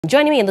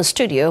Joining me in the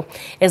studio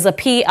is the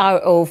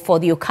PRO for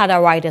the Okada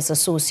Riders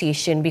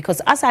Association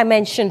because, as I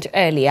mentioned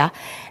earlier,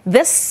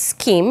 this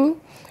scheme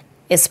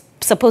is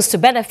supposed to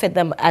benefit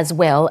them as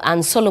well.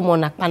 And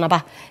Solomon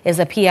Akpanaba is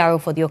the PRO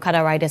for the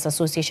Okada Riders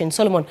Association.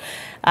 Solomon,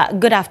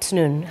 good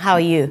afternoon. How are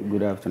you?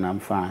 Good afternoon. I'm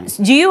fine.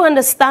 Do you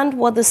understand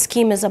what the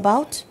scheme is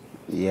about?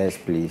 Yes,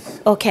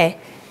 please. Okay.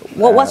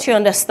 What's your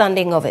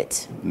understanding of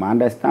it? My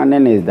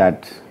understanding is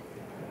that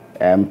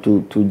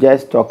to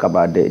just talk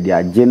about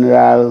their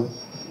general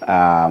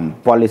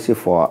policy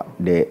for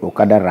the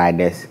Okada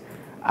riders,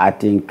 I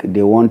think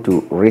they want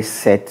to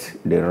reset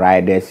the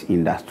riders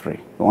industry.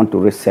 They want to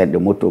reset the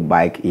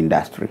motorbike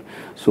industry.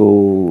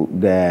 So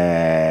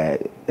the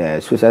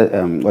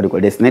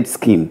social, this net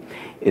scheme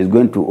is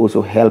going to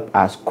also help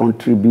us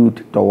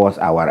contribute towards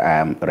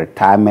our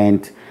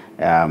retirement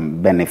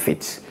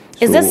benefits.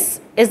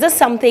 Is this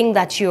something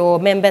that your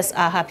members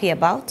are happy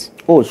about?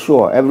 Oh,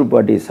 sure.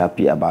 Everybody is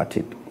happy about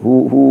it.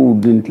 Who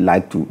wouldn't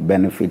like to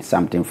benefit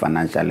something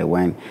financially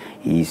when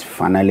he's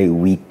finally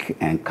weak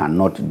and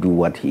cannot do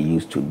what he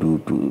used to do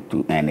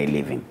to earn a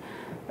living?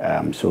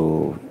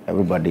 So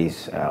everybody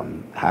is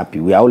happy.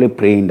 We are only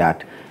praying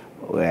that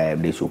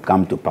they should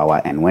come to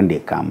power, and when they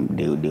come,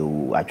 they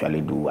will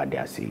actually do what they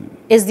are saying.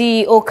 Is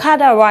the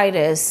Okada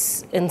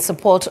Riders in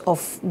support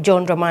of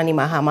John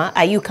Mahama?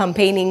 Are you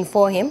campaigning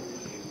for him?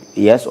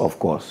 Yes, of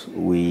course.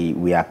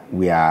 We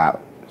are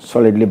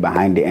solidly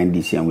behind the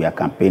NDC, and we are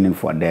campaigning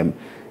for them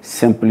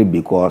simply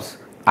because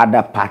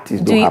other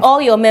parties don't have...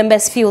 all your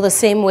members feel the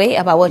same way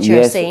about what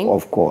you're saying? Yes,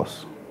 of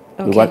course.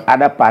 Okay. Because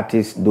other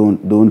parties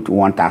don't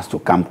want us to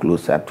come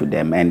closer to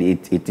them, and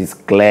it is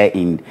clear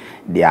in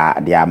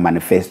their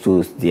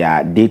manifestos,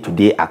 their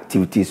day-to-day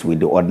activities with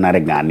the ordinary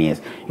Ghanaians.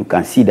 You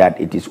can see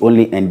that it is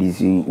only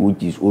NDC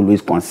which is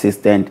always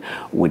consistent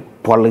with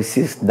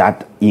policies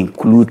that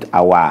include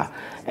our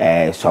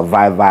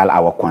survival,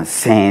 our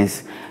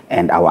concerns,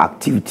 and our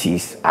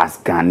activities as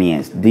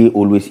Ghanaians. They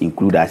always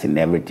include us in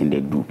everything they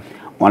do,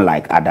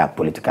 unlike other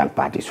political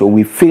parties. So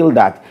we feel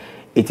that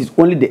it is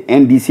only the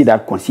NDC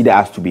that consider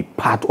us to be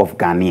part of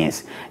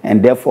Ghanaians,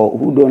 and therefore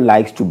who don't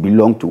like to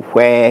belong to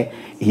where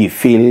he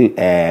feel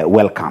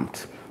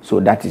welcomed. So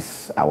that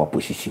is our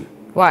position.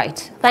 Right.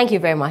 Thank you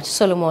very much.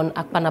 Solomon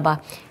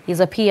Akpanaba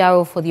is a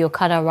PRO for the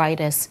Okada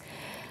Riders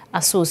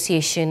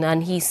Association,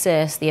 and he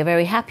says they are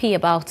very happy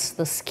about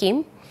the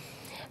scheme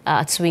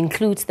to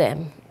include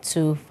them,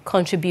 to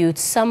contribute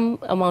some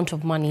amount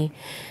of money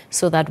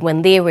so that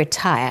when they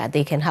retire,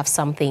 they can have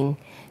something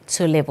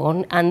to live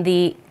on. And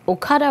the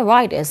Okada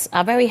Riders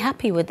are very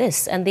happy with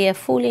this, and they are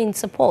fully in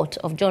support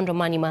of John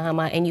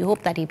Mahama, and you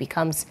hope that he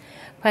becomes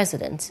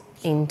president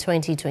in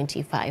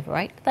 2025,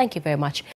 right? Thank you very much.